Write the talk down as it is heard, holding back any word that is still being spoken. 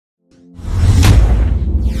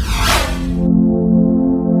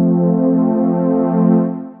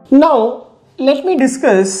Now let me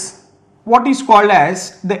discuss what is called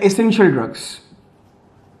as the essential drugs.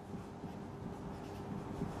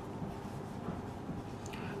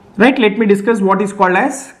 Right, let me discuss what is called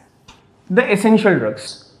as the essential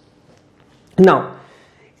drugs. Now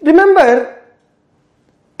remember,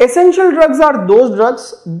 essential drugs are those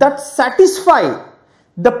drugs that satisfy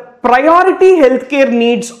the priority healthcare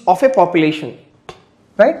needs of a population,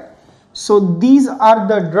 right? So these are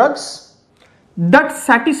the drugs that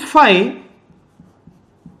satisfy,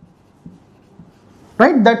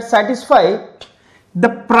 right, that satisfy the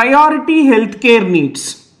priority healthcare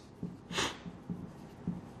needs.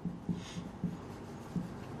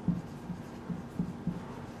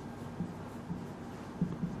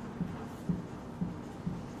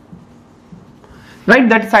 Right,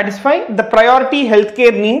 that satisfy the priority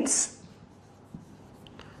healthcare needs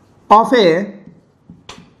of a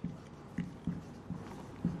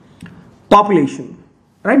population,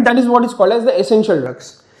 right? That is what is called as the essential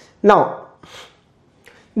drugs. Now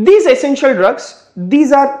these essential drugs,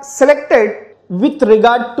 these are selected with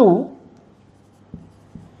regard to,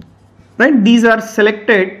 right, these are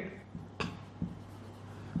selected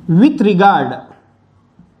with regard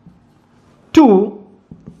to,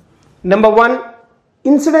 number one,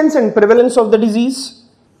 incidence and prevalence of the disease,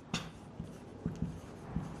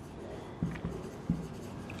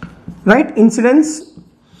 right, incidence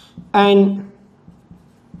and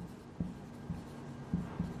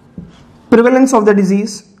prevalence of the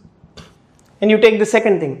disease. And you take the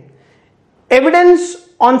second thing, evidence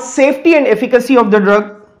on safety and efficacy of the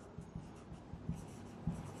drug,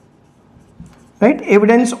 right,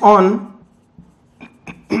 evidence on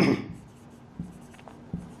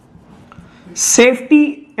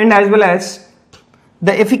safety and as well as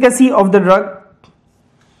the efficacy of the drug.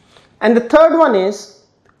 And the third one is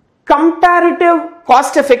comparative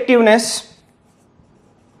cost effectiveness,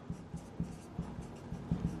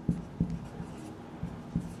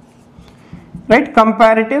 right,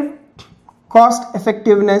 comparative cost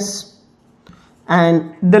effectiveness.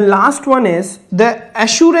 And the last one is the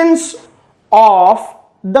assurance of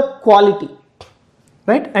the quality,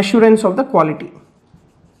 right, assurance of the quality.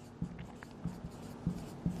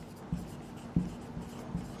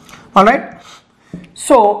 Alright,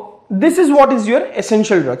 so this is what is your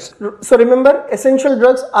essential drugs. So remember, essential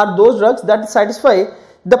drugs are those drugs that satisfy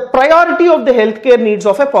the priority of the healthcare needs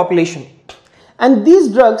of a population, and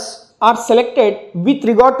these drugs are selected with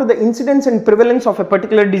regard to the incidence and prevalence of a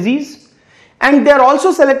particular disease, and they are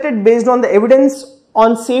also selected based on the evidence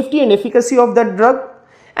on safety and efficacy of that drug,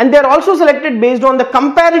 and they are also selected based on the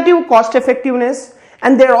comparative cost effectiveness,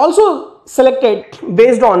 and they are also selected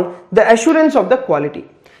based on the assurance of the quality.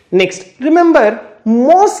 Next, remember,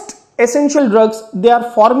 most essential drugs, they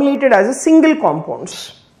are formulated as a single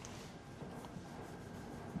compounds.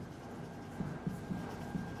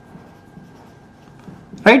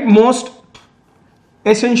 Right, most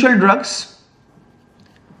essential drugs,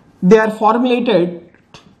 they are formulated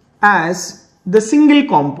as the single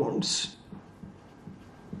compounds.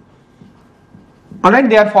 Alright,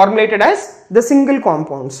 they are formulated as the single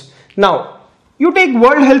compounds. Now, you take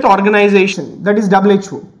World Health Organization, that is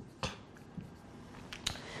WHO.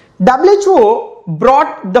 WHO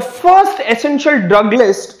brought the first essential drug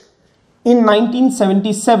list in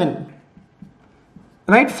 1977,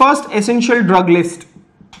 right, first essential drug list.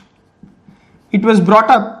 It was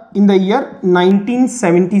brought up in the year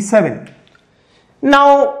 1977.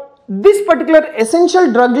 Now this particular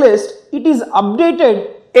essential drug list, it is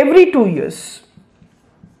updated every 2 years,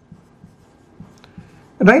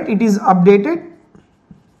 right, it is updated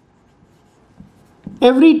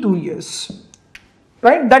every 2 years.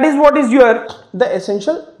 Right, that is what is the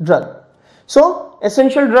essential drug. So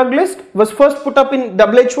essential drug list was first put up in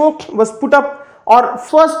WHO, was put up or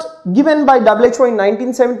first given by WHO in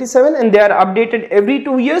 1977, and they are updated every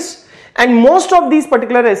 2 years, and most of these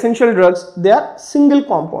particular essential drugs, they are single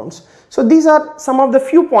compounds. So these are some of the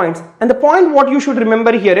few points, and the point what you should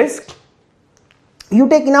remember here is, you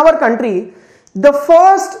take in our country, the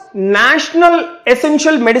first national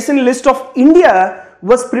essential medicine list of India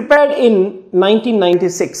was prepared in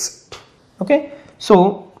 1996. Okay,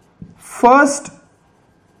 so first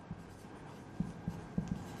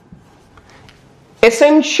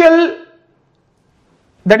essential,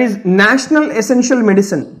 that is national essential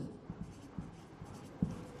medicine,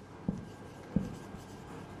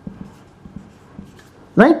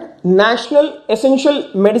 right, national essential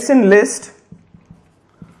medicine list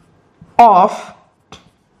of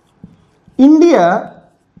India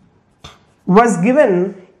was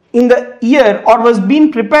given in the year, or was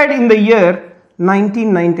being prepared in the year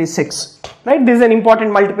 1996, right. This is an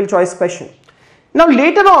important multiple choice question. Now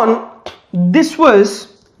later on, this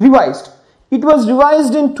was revised. It was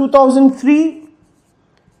revised in 2003,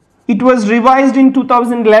 it was revised in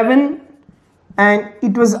 2011, and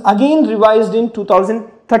it was again revised in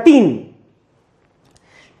 2013.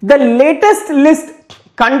 The latest list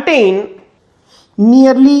contained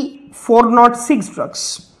nearly 406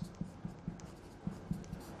 drugs.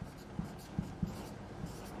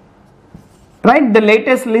 Right, the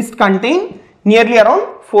latest list contained nearly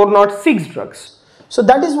around 406 drugs. So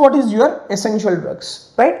that is what is your essential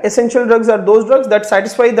drugs, right? Essential drugs are those drugs that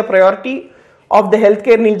satisfy the priority of the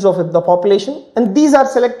healthcare needs of the population, and these are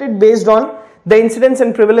selected based on the incidence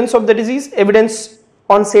and prevalence of the disease, evidence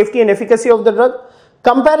on safety and efficacy of the drug,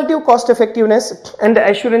 comparative cost effectiveness, and the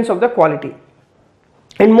assurance of the quality.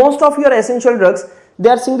 And most of your essential drugs, they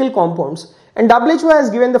are single compounds. And WHO has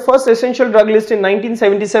given the first essential drug list in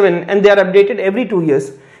 1977, and they are updated every 2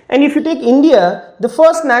 years. And if you take India, the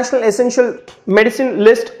first national essential medicine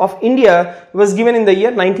list of India was given in the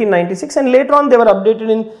year 1996, and later on they were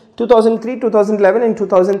updated in 2003, 2011 and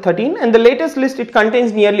 2013, and the latest list, it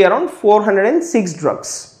contains nearly around 406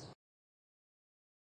 drugs.